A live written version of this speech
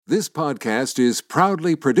This podcast is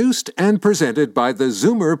proudly produced and presented by the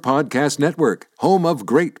Zoomer Podcast Network, home of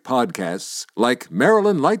great podcasts like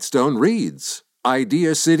Marilyn Lightstone Reads,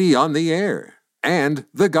 Idea City on the Air, and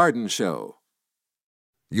The Garden Show.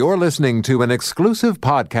 You're listening to an exclusive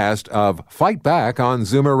podcast of Fight Back on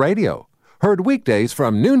Zoomer Radio, heard weekdays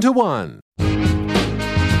from noon to 1.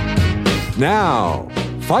 Now,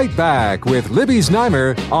 Fight Back with Libby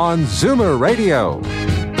Znaimer on Zoomer Radio.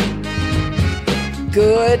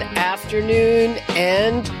 Good afternoon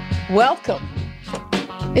and welcome.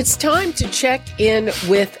 It's time to check in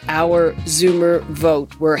with our Zoomer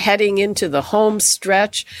vote. We're heading into the home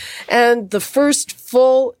stretch and the first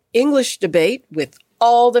full English debate with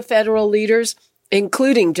all the federal leaders,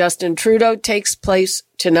 including Justin Trudeau, takes place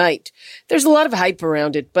tonight. There's a lot of hype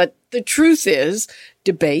around it, but the truth is,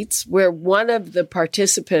 debates where one of the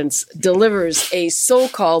participants delivers a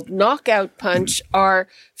so-called knockout punch are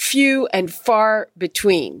few and far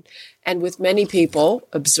between. And with many people,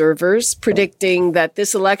 observers, predicting that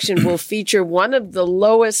this election will feature one of the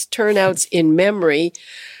lowest turnouts in memory,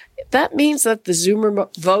 that means that the Zoomer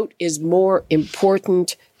vote is more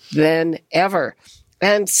important than ever.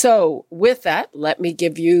 And so, with that, let me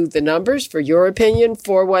give you the numbers for your opinion.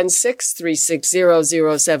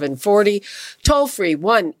 416-360-0740. Toll free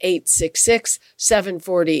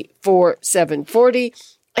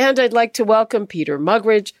 1-866-740-4740. And I'd like to welcome Peter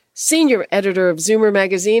Muggeridge, Senior Editor of Zoomer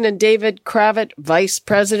Magazine, and David Cravit, Vice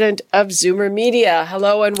President of Zoomer Media.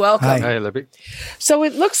 Hello and welcome. Hi, Libby. So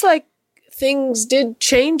it looks like things did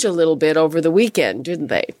change a little bit over the weekend, didn't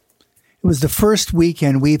they? It was the first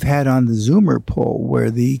weekend we've had on the Zoomer poll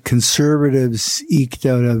where the Conservatives eked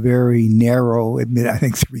out a very narrow, I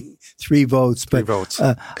think three votes, but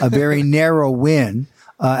a very narrow win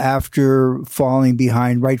after falling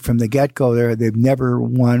behind right from the get-go there. They've never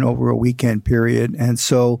won over a weekend period. And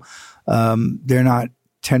so they're not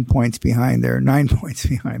 10 points behind, they're 9 points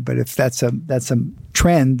behind. But if that's a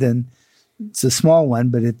trend, then it's a small one,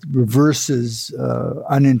 but it reverses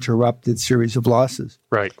uninterrupted series of losses.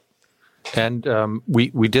 Right. And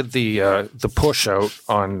we did the push out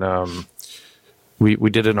on we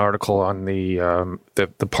did an article on the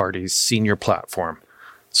party's senior platform.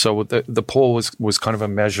 So the poll was kind of a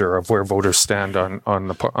measure of where voters stand on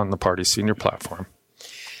the party's senior platform.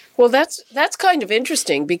 Well, that's kind of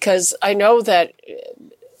interesting because I know that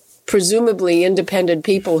presumably independent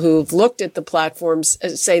people who've looked at the platforms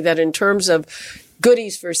say that in terms of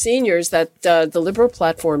goodies for seniors, that the Liberal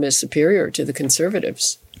platform is superior to the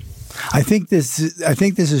Conservatives. I think this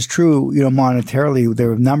is true, monetarily.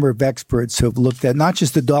 There are a number of experts who have looked at not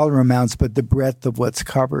just the dollar amounts, but the breadth of what's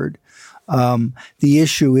covered. The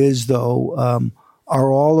issue is, though,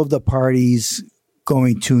 are all of the parties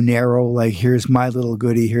going too narrow? Like, here's my little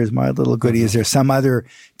goodie, here's my little goodie. Is there some other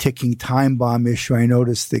ticking time bomb issue? I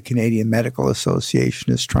noticed the Canadian Medical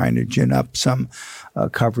Association is trying to gin up some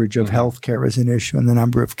coverage of healthcare as an issue, and the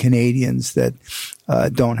number of Canadians that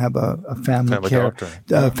don't have a family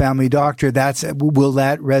doctor. Will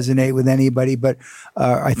that resonate with anybody? But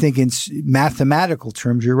I think in mathematical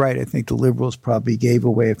terms, you're right. I think the Liberals probably gave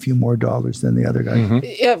away a few more dollars than the other guys. Mm-hmm.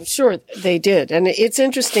 Yeah, sure, they did. And it's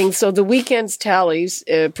interesting. So the weekend's tallies,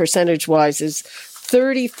 percentage-wise, is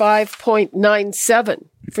 35.97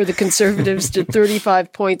 for the Conservatives to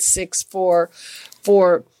 35.64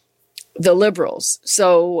 for the Liberals.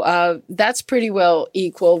 So that's pretty well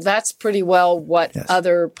equal. That's pretty well what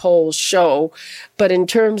other polls show. But in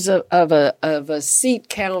terms of a seat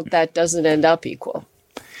count, that doesn't end up equal.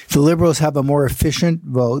 The Liberals have a more efficient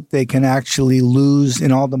vote. They can actually lose,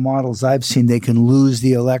 in all the models I've seen, they can lose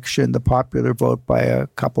the election, the popular vote, by a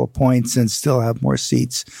couple of points and still have more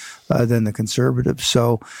seats than the Conservatives.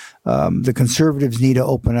 So the Conservatives need to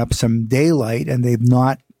open up some daylight, and they've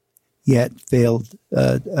not yet failed.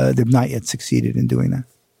 They've not yet succeeded in doing that.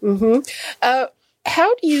 Mm-hmm.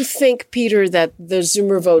 How do you think, Peter, that the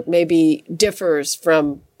Zoomer vote maybe differs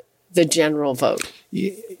from the general vote?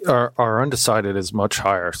 Our undecided is much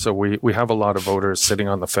higher. So we have a lot of voters sitting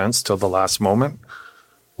on the fence till the last moment,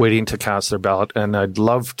 waiting to cast their ballot. And I'd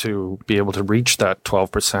love to be able to reach that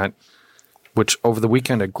 12%, which over the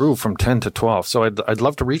weekend it grew from 10 to 12. So I'd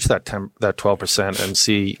love to reach that 12% and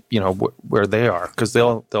see, where they are, because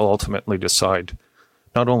they'll ultimately decide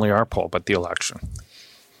not only our poll, but the election.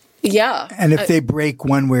 Yeah. And if they break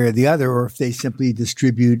one way or the other, or if they simply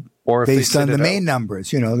distribute or based on the main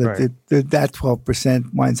numbers, that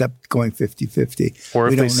 12% winds up going 50-50. Or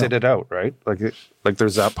if they sit it out, right? Like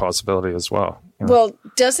there's that possibility as well. Well,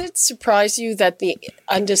 does it surprise you that the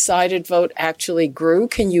undecided vote actually grew?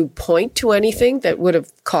 Can you point to anything that would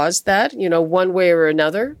have caused that, one way or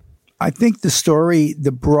another? I think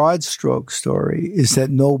the broad stroke story is that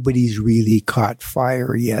nobody's really caught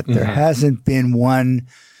fire yet. There hasn't been one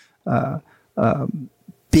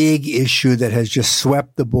big issue that has just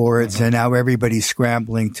swept the boards and now everybody's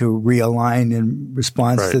scrambling to realign in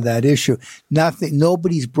response to that issue.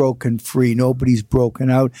 Nobody's broken free. Nobody's broken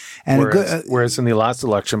out. And whereas in the last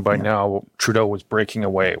election, by now, Trudeau was breaking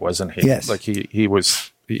away, wasn't he? Yes. Like he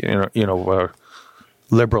was,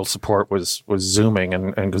 Liberal support was zooming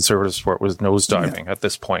and Conservative support was nosediving at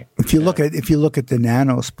this point. If you look at the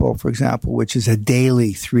Nanos poll, for example, which is a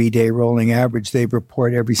daily 3-day rolling average, they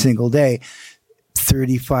report every single day.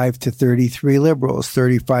 35 to 33 Liberals,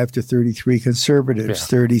 35 to 33 Conservatives,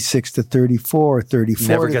 36 to 34, 34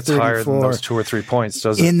 Never to gets 34. higher than those 2 or 3 points,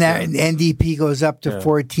 does it? In that, NDP goes up to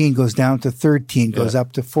 14, goes down to 13, goes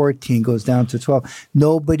up to 14, goes down to 12.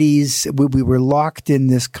 We were locked in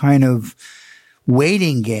this kind of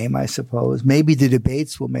waiting game, I suppose. Maybe the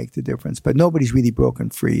debates will make the difference, but nobody's really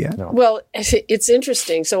broken free yet. No. Well, it's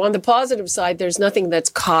interesting. So on the positive side, there's nothing that's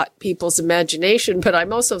caught people's imagination, but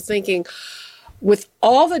I'm also thinking, with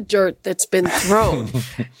all the dirt that's been thrown,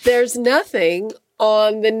 there's nothing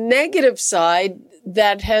on the negative side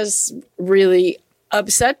that has really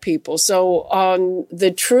upset people. So on the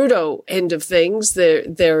Trudeau end of things,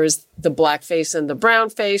 there is the black face and the brown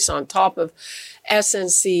face on top of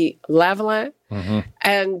SNC Lavalin.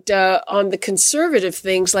 And on the Conservative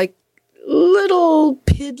things, like little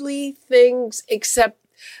piddly things, except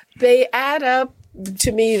they add up.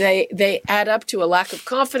 To me, they add up to a lack of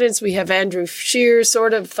confidence. We have Andrew Scheer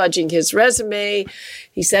sort of fudging his resume.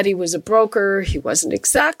 He said he was a broker. He wasn't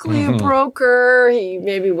exactly a broker. He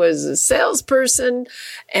maybe was a salesperson.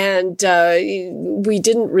 And we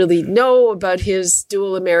didn't really know about his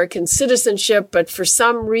dual American citizenship. But for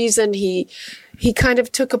some reason, he kind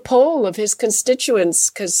of took a poll of his constituents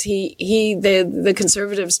because the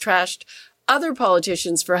Conservatives trashed other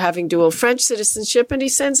politicians for having dual French citizenship. And he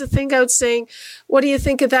sends a thing out saying, what do you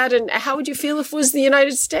think of that? And how would you feel if it was the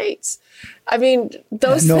United States? I mean,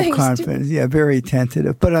 those things. No confidence. Very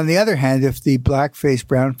tentative. But on the other hand, if the blackface,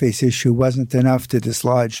 brownface issue wasn't enough to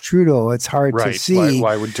dislodge Trudeau, it's hard to see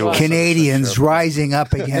Canadians rising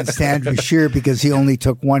up against Andrew Scheer because he only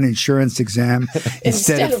took one insurance exam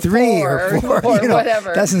instead of 3 or 4. Or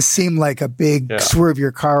whatever. Doesn't seem like a big swerve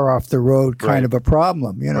your car off the road kind of a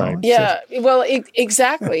problem, Yeah, well,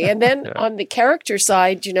 exactly. And then on the character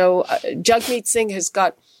side, Jagmeet Singh has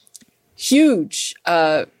got huge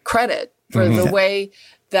credit for the way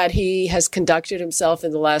that he has conducted himself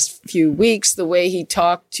in the last few weeks, the way he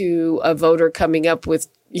talked to a voter coming up with,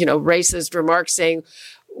 racist remarks saying,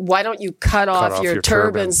 why don't you cut off your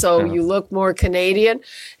turban so you look more Canadian?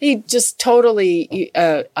 He just totally,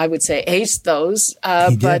 I would say, aced those.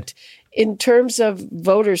 But in terms of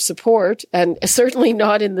voter support, and certainly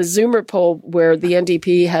not in the Zoomer poll where the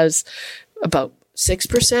NDP has about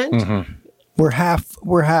 6%,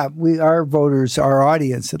 our voters, our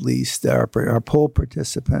audience at least, our poll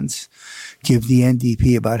participants give the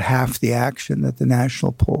NDP about half the action that the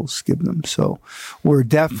national polls give them. So we're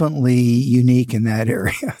definitely unique in that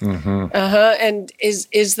area. And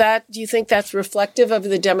is that, do you think that's reflective of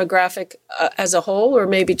the demographic as a whole, or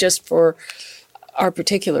maybe just for our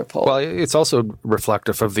particular poll? Well, it's also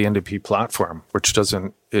reflective of the NDP platform, which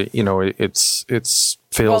doesn't, it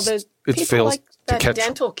fails. That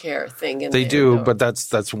dental care thing. They do, but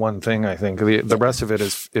that's one thing, I think. The rest of it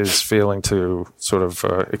is failing to sort of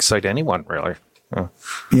excite anyone, really.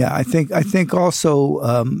 Yeah, I think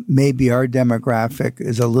also maybe our demographic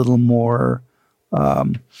is a little more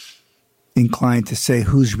inclined to say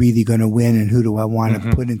who's really going to win and who do I want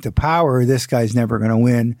to put into power. This guy's never going to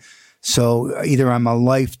win. So either I'm a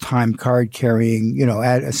lifetime card carrying,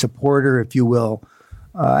 a supporter, if you will,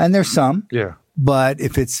 and there's some. Yeah. But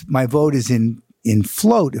if my vote is in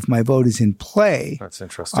float, if my vote is in play, that's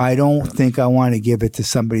interesting. I don't think I want to give it to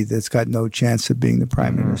somebody that's got no chance of being the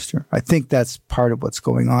prime minister. I think that's part of what's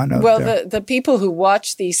going on out there. Well, the people who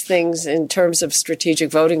watch these things in terms of strategic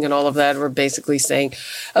voting and all of that are basically saying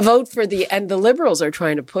a vote for and the Liberals are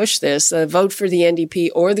trying to push this, a vote for the NDP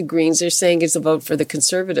or the Greens, they're saying it's a vote for the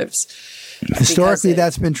Conservatives. Historically,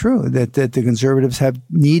 that's been true, that the Conservatives have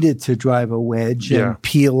needed to drive a wedge and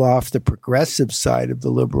peel off the progressive side of the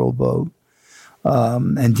Liberal vote.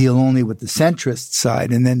 And deal only with the centrist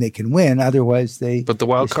side, and then they can win. Otherwise, But the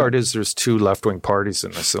wild card is there's 2 left-wing parties in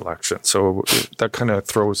this election, so that kind of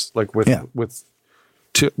throws with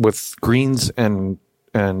Greens and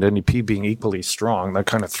NDP being equally strong, that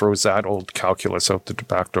kind of throws that old calculus out the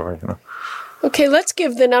back door. Okay, let's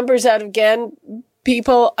give the numbers out again,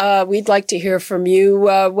 people. We'd like to hear from you.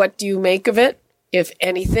 What do you make of it? if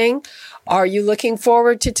anything? Are you looking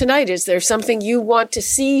forward to tonight? Is there something you want to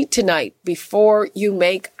see tonight before you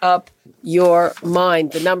make up your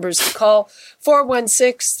mind? The numbers to call,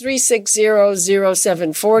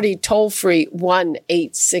 416-360-0740, toll-free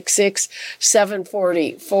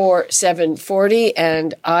 1-866-740-4740.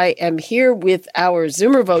 And I am here with our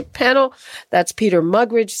ZoomerVote panel. That's Peter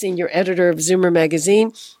Muggeridge, senior editor of Zoomer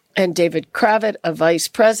magazine, and David Cravit, a vice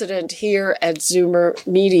president here at Zoomer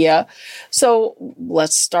Media. So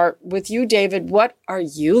let's start with you, David. What are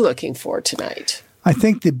you looking for tonight? I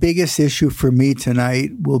think the biggest issue for me tonight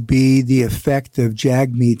will be the effect of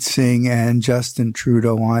Jagmeet Singh and Justin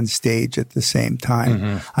Trudeau on stage at the same time.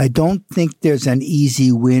 Mm-hmm. I don't think there's an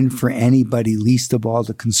easy win for anybody, least of all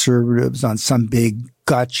the Conservatives, on some big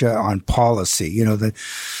gotcha on policy. You know, that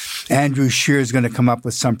Andrew Scheer is going to come up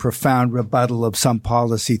with some profound rebuttal of some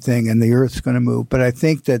policy thing and the earth's going to move. But I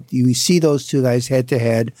think that you see those two guys head to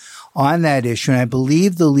head on that issue. And I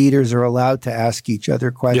believe the leaders are allowed to ask each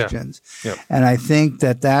other questions. Yeah. Yep. And I think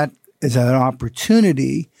that that is an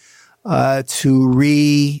opportunity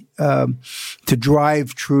to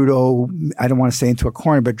drive Trudeau, I don't want to say into a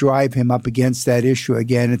corner, but drive him up against that issue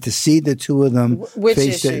again, and to see the two of them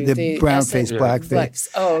face the brown face, black face.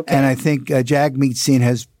 Oh, okay. And I think Jagmeet Singh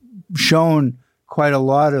has shown quite a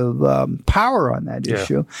lot of power on that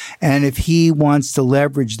issue. And if he wants to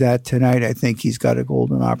leverage that tonight, I think he's got a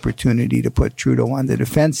golden opportunity to put Trudeau on the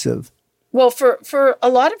defensive. Well, for a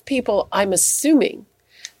lot of people, I'm assuming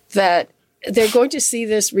that they're going to see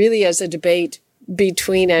this really as a debate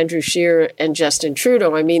between Andrew Scheer and Justin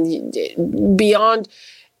Trudeau. I mean, beyond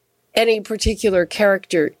any particular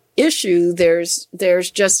character issue, there's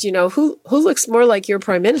just, you know, who looks more like your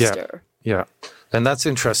prime minister? Yeah. And that's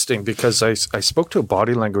interesting because I spoke to a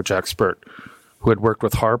body language expert who had worked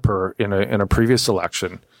with Harper in a previous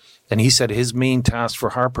election. And he said his main task for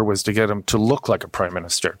Harper was to get him to look like a prime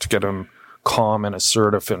minister, to get him calm and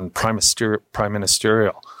assertive and prime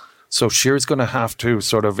ministerial. So Scheer's going to have to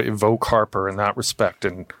sort of evoke Harper in that respect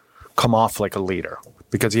and come off like a leader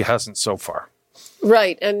because he hasn't so far.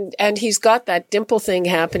 Right. And he's got that dimple thing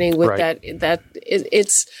happening with that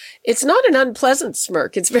it's not an unpleasant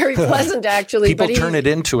smirk. It's very pleasant, actually. People turn it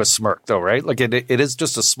into a smirk, though, right? Like it is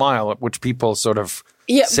just a smile, which people sort of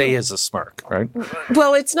say is a smirk, right?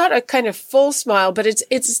 Well, it's not a kind of full smile, but it's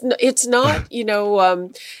not,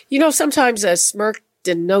 sometimes a smirk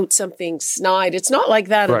denotes something snide. It's not like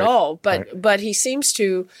that at all. But he seems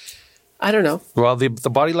to, I don't know. Well, the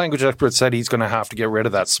body language expert said he's going to have to get rid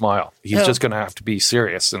of that smile. He's just going to have to be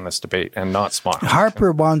serious in this debate and not smile.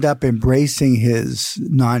 Harper wound up embracing his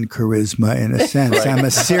non-charisma in a sense. Right. I'm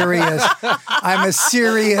a serious. I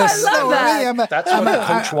love that. That's what the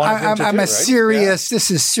coach wanted him to do, I'm a serious. Yeah.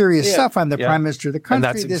 This is serious stuff. I'm the prime minister of the country.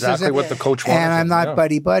 And that's exactly what the coach wanted. And I'm not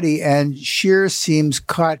buddy-buddy. And Scheer seems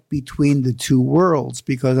caught between the two worlds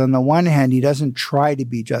because on the one hand, he doesn't try to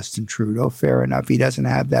be Justin Trudeau. Fair enough. He doesn't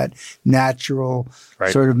have that natural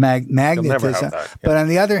sort of magnetism. But on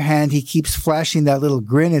the other hand, he keeps flashing that little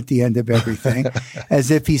grin at the end of everything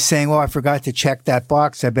as if he's saying, I forgot to check that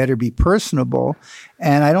box. I better be personable.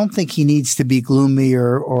 And I don't think he needs to be gloomy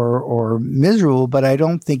or miserable, but I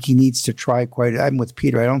don't think he needs to try I'm with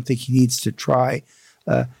Peter. I don't think he needs to try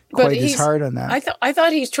quite as hard on that. I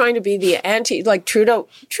thought he's trying to be the like Trudeau.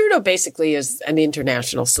 Trudeau basically is an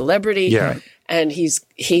international celebrity. Yeah. And he's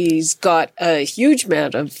got a huge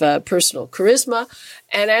amount of personal charisma.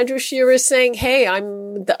 And Andrew Scheer is saying, "Hey,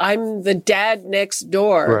 I'm the dad next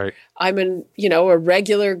door. Right. I'm a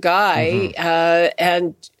regular guy,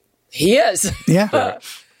 and he is." Yeah.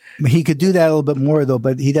 He could do that a little bit more, though,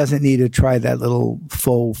 but he doesn't need to try that little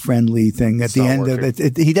faux friendly thing at the end of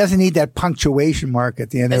it. He doesn't need that punctuation mark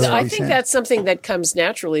at the end of it. I think that's something that comes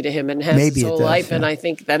naturally to him and has his whole life, and I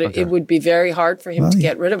think that it would be very hard for him to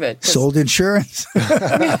get rid of it. Sold insurance.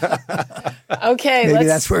 Okay. Maybe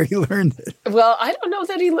that's where he learned it. Well, I don't know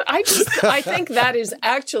that he I think that is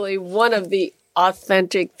actually one of the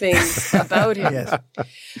authentic things about him. Yes.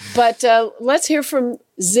 But let's hear from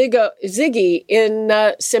Ziggy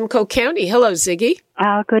in Simcoe County. Hello, Ziggy.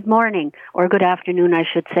 Good morning, or good afternoon, I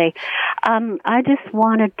should say. I just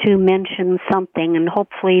wanted to mention something, and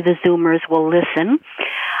hopefully the Zoomers will listen.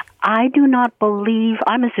 I'm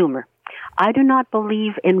a Zoomer. I do not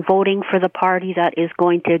believe in voting for the party that is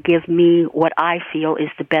going to give me what I feel is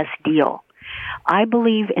the best deal. I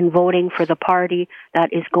believe in voting for the party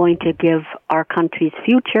that is going to give our country's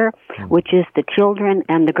future, which is the children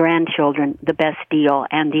and the grandchildren, the best deal,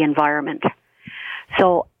 and the environment.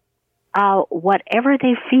 So whatever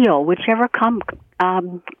they feel, whichever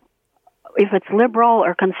if it's liberal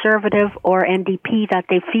or conservative or NDP that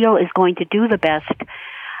they feel is going to do the best,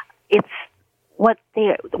 it's what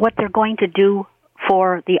they're going to do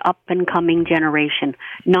for the up and coming generation,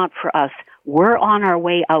 not for us. We're on our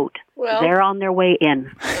way out. Well, they're on their way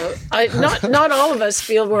in. Not all of us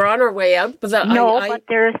feel we're on our way out, but but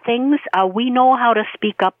there are things we know how to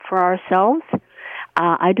speak up for ourselves.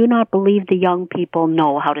 I do not believe the young people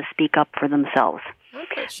know how to speak up for themselves.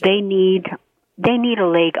 Okay, sure. They need a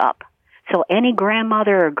leg up. So any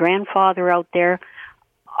grandmother or grandfather out there,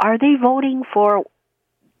 are they voting for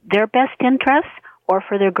their best interests or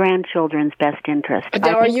for their grandchildren's best interest? I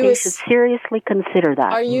think they should seriously consider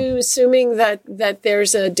that. Are you assuming that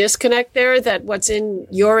there's a disconnect there, that what's in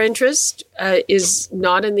your interest is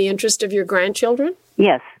not in the interest of your grandchildren?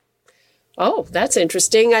 Yes. Oh, that's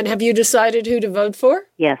interesting. And have you decided who to vote for?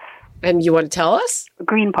 Yes. And you want to tell us?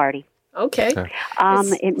 Green Party. Okay.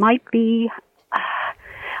 It might be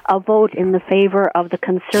a vote in the favor of the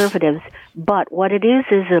Conservatives, but what it is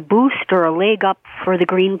a boost or a leg up for the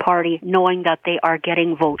Green Party, knowing that they are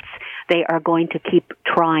getting votes. They are going to keep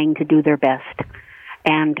trying to do their best.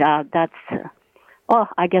 And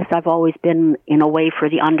I guess I've always been, in a way, for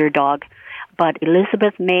the underdog. But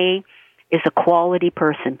Elizabeth May is a quality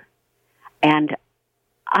person. And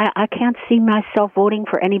I can't see myself voting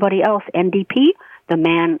for anybody else. NDP, the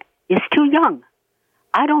man is too young.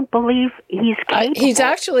 I don't believe he's capable. He's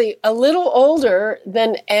actually a little older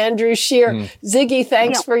than Andrew Scheer. Ziggy,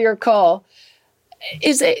 thanks for your call.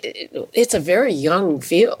 It's a very young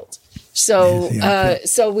field. So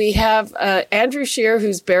we have Andrew Scheer,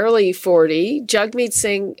 who's barely 40. Jagmeet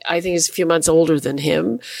Singh, I think, is a few months older than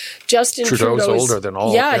him. Justin Trudeau's Trudeau older than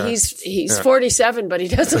all. Yeah, he's 47, but he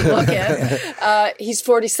doesn't look it. He's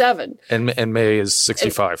 47. And May is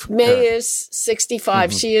 65. May is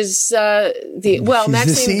 65. She is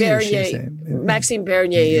Maxime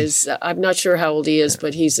Bernier is. I'm not sure how old he is,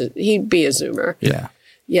 but he'd be a Zoomer.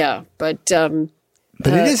 Yeah, but it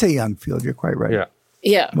is a young field. You're quite right.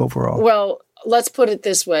 Yeah. Overall. Well, let's put it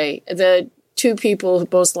this way. The two people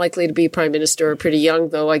most likely to be prime minister are pretty young,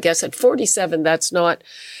 though. I guess at 47, that's not,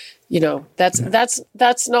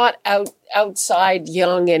 that's not outside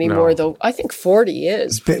young anymore, though. I think 40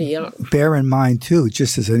 is pretty young. Bear in mind, too,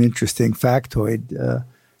 just as an interesting factoid,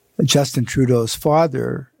 Justin Trudeau's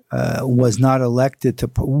father was not elected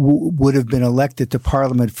would have been elected to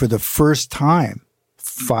Parliament for the first time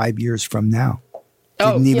 5 years from now.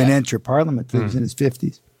 Didn't even enter Parliament until he was in his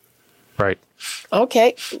 50s. Right.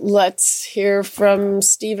 Okay. Let's hear from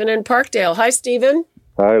Stephen in Parkdale. Hi, Stephen.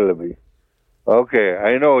 Hi, Libby. Okay,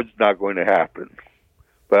 I know it's not going to happen,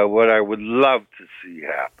 but what I would love to see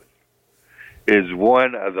happen is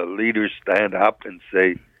one of the leaders stand up and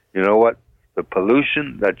say, you know what, the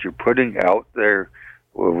pollution that you're putting out there,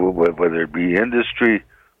 whether it be industry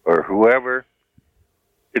or whoever,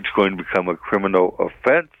 it's going to become a criminal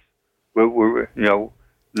offense. Mr.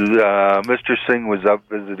 Singh was up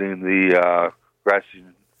visiting the Grassy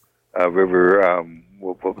River.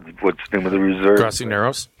 What's the name of the reserve? Grassy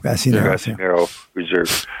Narrows. Grassy Narrow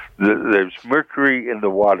Reserve. There's mercury in the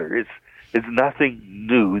water. It's nothing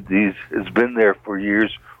new. It's been there for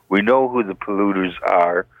years. We know who the polluters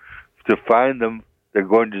are. To find them, they're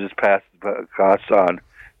going to just pass the costs on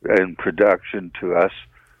in production to us.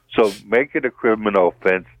 So make it a criminal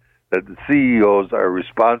offense that the CEOs are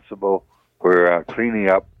responsible for cleaning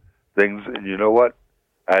up things. And you know what?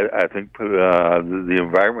 I think the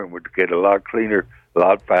environment would get a lot cleaner, a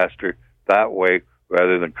lot faster that way,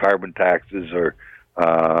 rather than carbon taxes or,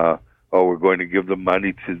 we're going to give them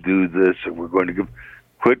money to do this, or we're going to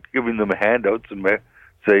quit giving them handouts and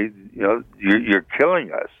say, you're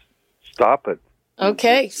killing us. Stop it.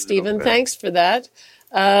 Okay, Stephen, thanks for that.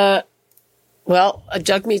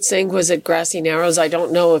 Jagmeet Singh was at Grassy Narrows. I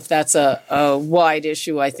don't know if that's a wide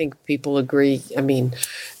issue. I think people agree. I mean,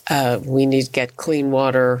 we need to get clean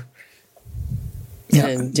water.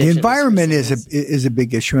 Yeah, the environment is a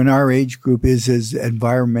big issue, and our age group is as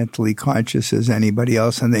environmentally conscious as anybody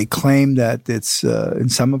else. And they claim that it's in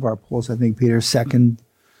some of our polls, I think, Peter, second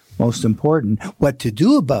most important. What to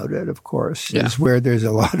do about it, of course, is where there's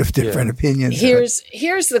a lot of different opinions.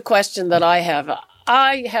 Here's the question that I have.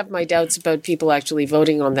 I have my doubts about people actually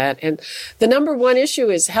voting on that. And the number one issue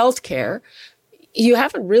is health care. You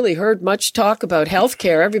haven't really heard much talk about health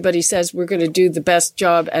care. Everybody says we're going to do the best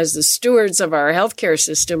job as the stewards of our healthcare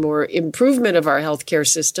system or improvement of our healthcare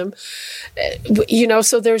system.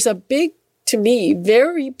 So there's a big, to me,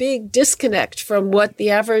 very big disconnect from what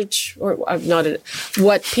the average,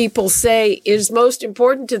 what people say is most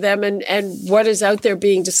important to them and what is out there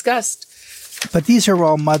being discussed. But these are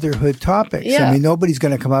all motherhood topics. Yeah. I mean, nobody's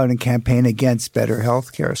going to come out and campaign against better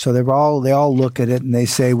health care. So they all look at it and they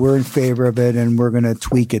say, we're in favor of it and we're going to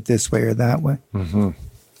tweak it this way or that way. Mm-hmm.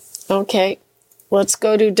 Okay. Let's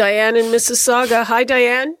go to Diane in Mississauga. Hi,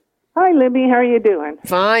 Diane. Hi, Libby. How are you doing?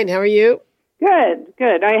 Fine. How are you?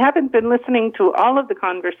 Good. I haven't been listening to all of the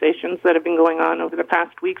conversations that have been going on over the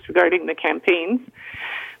past weeks regarding the campaigns,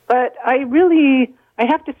 but I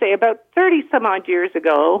have to say, about 30-some-odd years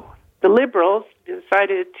ago, the Liberals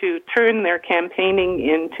decided to turn their campaigning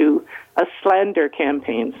into a slander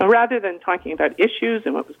campaign. So rather than talking about issues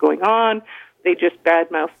and what was going on, they just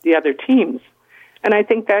badmouthed the other teams. And I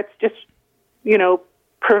think that's just,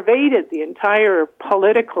 pervaded the entire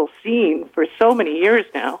political scene for so many years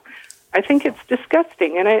now. I think it's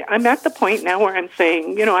disgusting. And I'm at the point now where I'm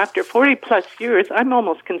saying, after 40-plus years, I'm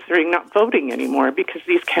almost considering not voting anymore because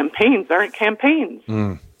these campaigns aren't campaigns.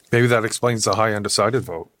 Maybe that explains the high undecided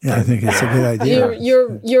vote. Yeah, I think it's a good idea.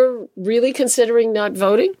 You're really considering not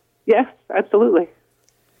voting? Yes, absolutely.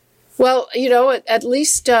 Well, at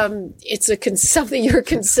least it's something you're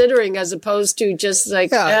considering as opposed to just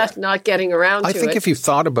not getting around to it. I think if you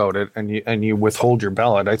thought about it and you withhold your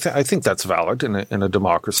ballot, I think that's valid in a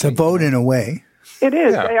democracy. It's a vote in a way. It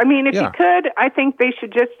is. Yeah. I mean, if you could, I think they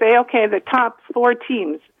should just say, okay, the top 4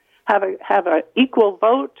 teams have a equal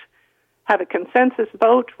vote, have a consensus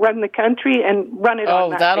vote, run the country, and run it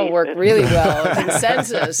on that that'll basis. Work really well. A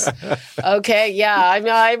consensus. Okay,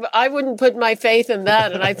 yeah. I wouldn't put my faith in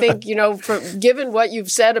that. And I think, given what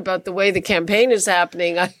you've said about the way the campaign is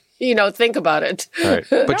happening, think about it. Right.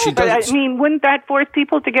 But wouldn't that force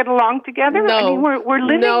people to get along together? No. I mean, we're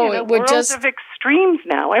living in a world of extremes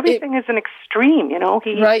now. Everything is an extreme,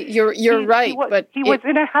 Right, you're right. He was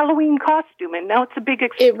in a Halloween costume, and now it's a big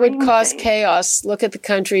extreme. It would cause chaos. Look at the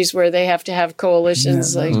countries where they have to have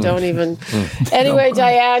coalitions. Don't even... Anyway,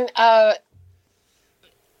 Diane,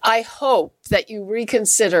 I hope that you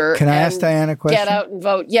reconsider. Can I ask Diane a question? Get out and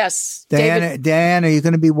vote. Yes. Diane, are you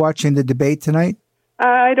going to be watching the debate tonight?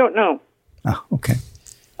 I don't know. Oh, okay.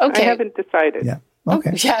 I haven't decided. Yeah.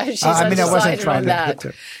 Okay. Yeah, she's undecided I wasn't trying on that.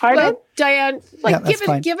 Well, Diane,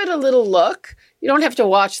 give it a little look. You don't have to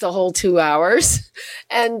watch the whole 2 hours.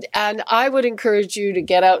 And I would encourage you to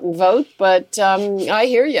get out and vote, but I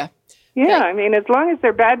hear you. Yeah, I mean, as long as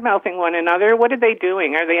they're bad-mouthing one another, what are they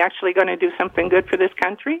doing? Are they actually going to do something good for this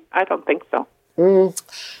country? I don't think so.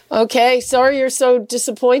 Okay, sorry you're so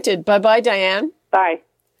disappointed. Bye-bye, Diane. Bye.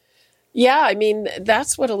 Yeah, I mean,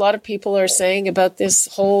 that's what a lot of people are saying about this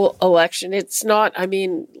whole election. It's not,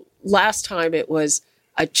 last time it was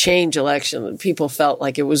a change election. People felt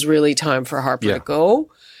like it was really time for Harper to go.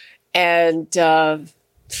 And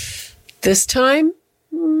this time,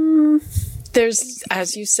 there's,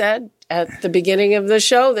 as you said at the beginning of the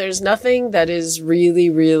show, there's nothing that is really,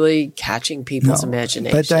 really catching people's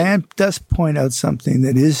imagination. But Diane does point out something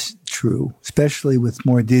that is true, especially with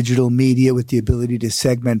more digital media, with the ability to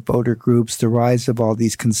segment voter groups, the rise of all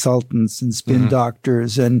these consultants and spin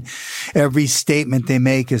doctors, and every statement they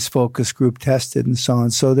make is focus group tested and so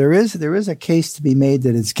on. So there is a case to be made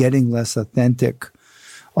that it's getting less authentic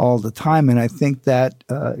all the time. And I think that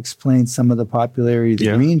explains some of the popularity of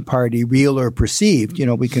the Green Party, real or perceived.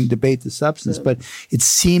 We can debate the substance, but it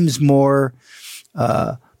seems more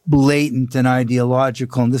blatant and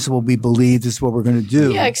ideological, and this is what we believe, this is what we're going to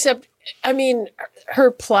do. Yeah, except, her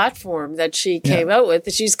platform that she came out with,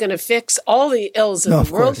 that she's going to fix all the ills of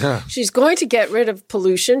the world. Yeah. She's going to get rid of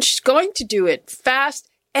pollution. She's going to do it fast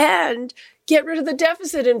and get rid of the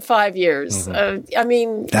deficit in 5 years. And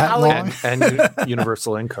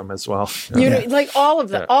universal income as well. All of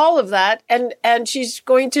that. And she's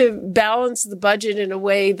going to balance the budget in a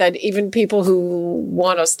way that even people who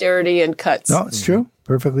want austerity and cuts. No, it's true.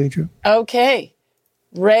 Perfectly true. Okay.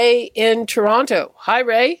 Ray in Toronto. Hi,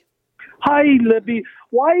 Ray. Hi, Libby.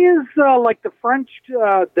 Why is the French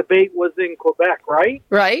debate was in Quebec, right?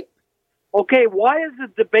 Right. Okay, why is the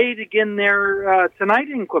debate again there tonight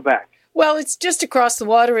in Quebec? Well, it's just across the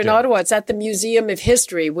water in Ottawa. It's at the Museum of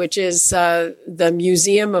History, which is the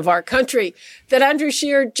museum of our country that Andrew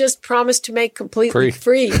Scheer just promised to make completely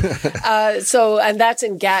free. And that's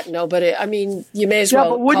in Gatineau. But you may as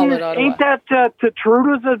well call it Ottawa. Ain't that to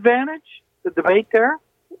Trudeau's advantage, the debate there?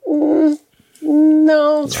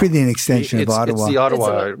 No. It's really an extension of Ottawa. It's the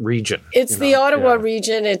Ottawa region. It's the Ottawa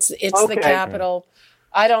region. It's the capital.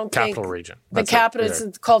 I don't think capital region. The capital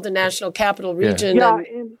is called the National Capital Region. Yeah.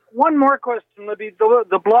 And one more question, Libby.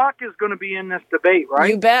 The Bloc is going to be in this debate, right?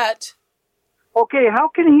 You bet. Okay, how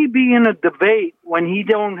can he be in a debate when he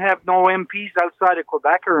don't have no MPs outside of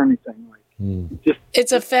Quebec or anything?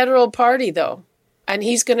 It's a federal party, though, and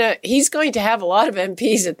he's going to have a lot of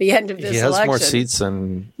MPs at the end of this election. He has more seats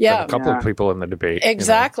than a couple of people in the debate.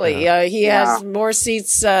 Exactly. He has more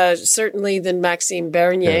seats, certainly, than Maxime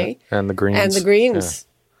Bernier. And the Greens. And the Greens.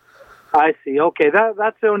 I see. Okay,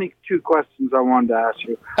 that's the only two questions I wanted to ask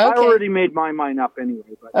you. Okay. I already made my mind up anyway.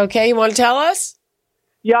 But Okay, you want to tell us?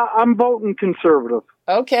 yeah, I'm voting Conservative.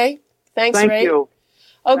 Okay. Thanks, Thank Ray. you.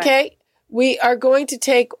 Okay, we are going to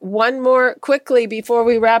take one more quickly before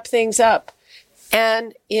we wrap things up.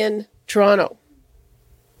 Anne in Toronto.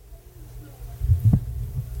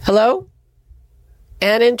 Hello?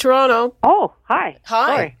 Anne in Toronto. Oh, hi.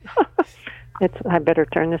 Hi. Sorry. I better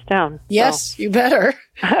turn this down. Yes, you better.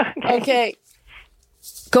 Okay.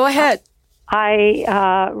 Go ahead.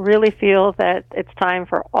 I really feel that it's time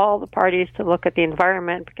for all the parties to look at the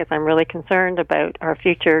environment because I'm really concerned about our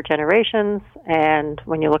future generations. And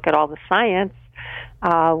when you look at all the science,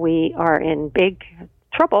 we are in big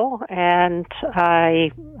trouble. And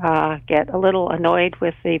I get a little annoyed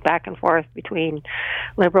with the back and forth between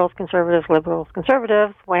liberals, conservatives,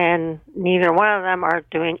 when neither one of them are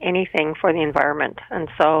doing anything for the environment. And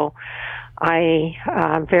so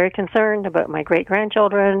I'm very concerned about my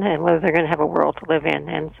great-grandchildren and whether they're going to have a world to live in.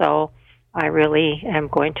 And so I really am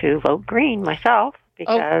going to vote green myself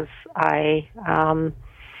because I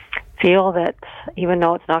feel that even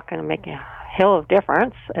though it's not going to make a hill of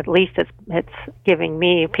difference, at least it's giving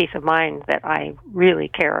me peace of mind that I really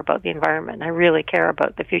care about the environment. I really care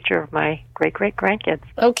about the future of my great-great-grandkids.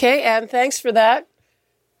 Okay, Anne, thanks for that.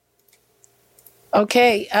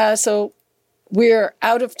 Okay, so we're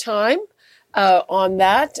out of time on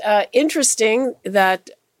that. Interesting that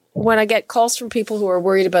when I get calls from people who are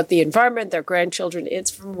worried about the environment, their grandchildren,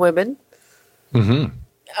 it's from women. Mm-hmm.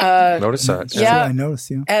 Notice that. Yeah, I noticed.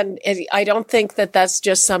 Yeah, and I don't think that that's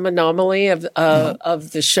just some anomaly of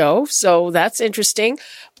the show. So that's interesting.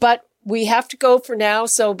 But we have to go for now.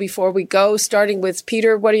 So before we go, starting with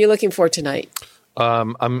Peter, what are you looking for tonight?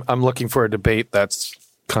 I'm looking for a debate that's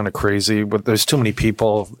kind of crazy, but there's too many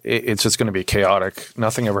people. It's just going to be chaotic.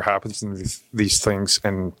 Nothing ever happens in these things,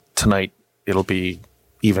 and tonight it'll be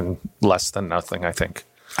even less than nothing, I think.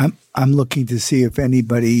 I'm looking to see if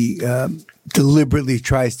anybody deliberately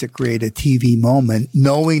tries to create a TV moment,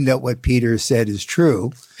 knowing that what Peter said is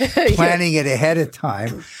true, planning it ahead of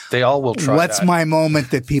time. They all will try. What's my moment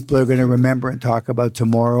that people are going to remember and talk about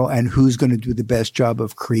tomorrow, and who's going to do the best job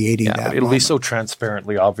of creating that it'll moment? be so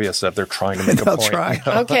transparently obvious that they're trying to make a point. Try.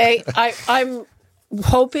 Okay, I'm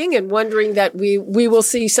hoping and wondering that we will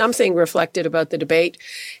see something reflected about the debate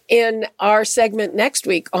in our segment next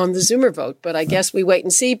week on the Zoomer vote. But I guess we wait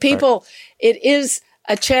and see. People, It is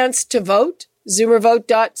a chance to vote.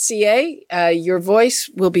 ZoomerVote.ca. Your voice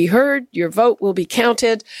will be heard. Your vote will be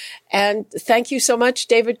counted. And thank you so much,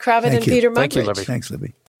 David Cravit and Peter Muggeridge. Thank you, Libby. Thanks,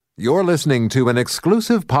 Libby. You're listening to an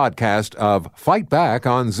exclusive podcast of Fight Back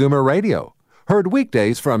on Zoomer Radio. Heard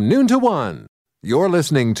weekdays from noon to 1. You're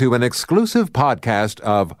listening to an exclusive podcast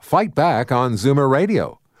of Fight Back on Zoomer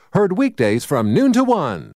Radio. Heard weekdays from noon to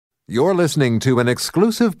 1. You're listening to an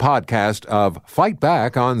exclusive podcast of Fight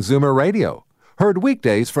Back on Zoomer Radio. Heard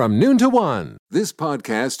weekdays from noon to 1. This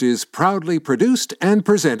podcast is proudly produced and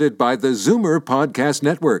presented by the Zoomer Podcast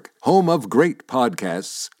Network, home of great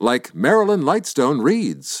podcasts like Marilyn Lightstone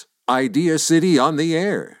Reads, Idea City on the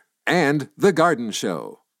Air, and The Garden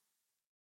Show.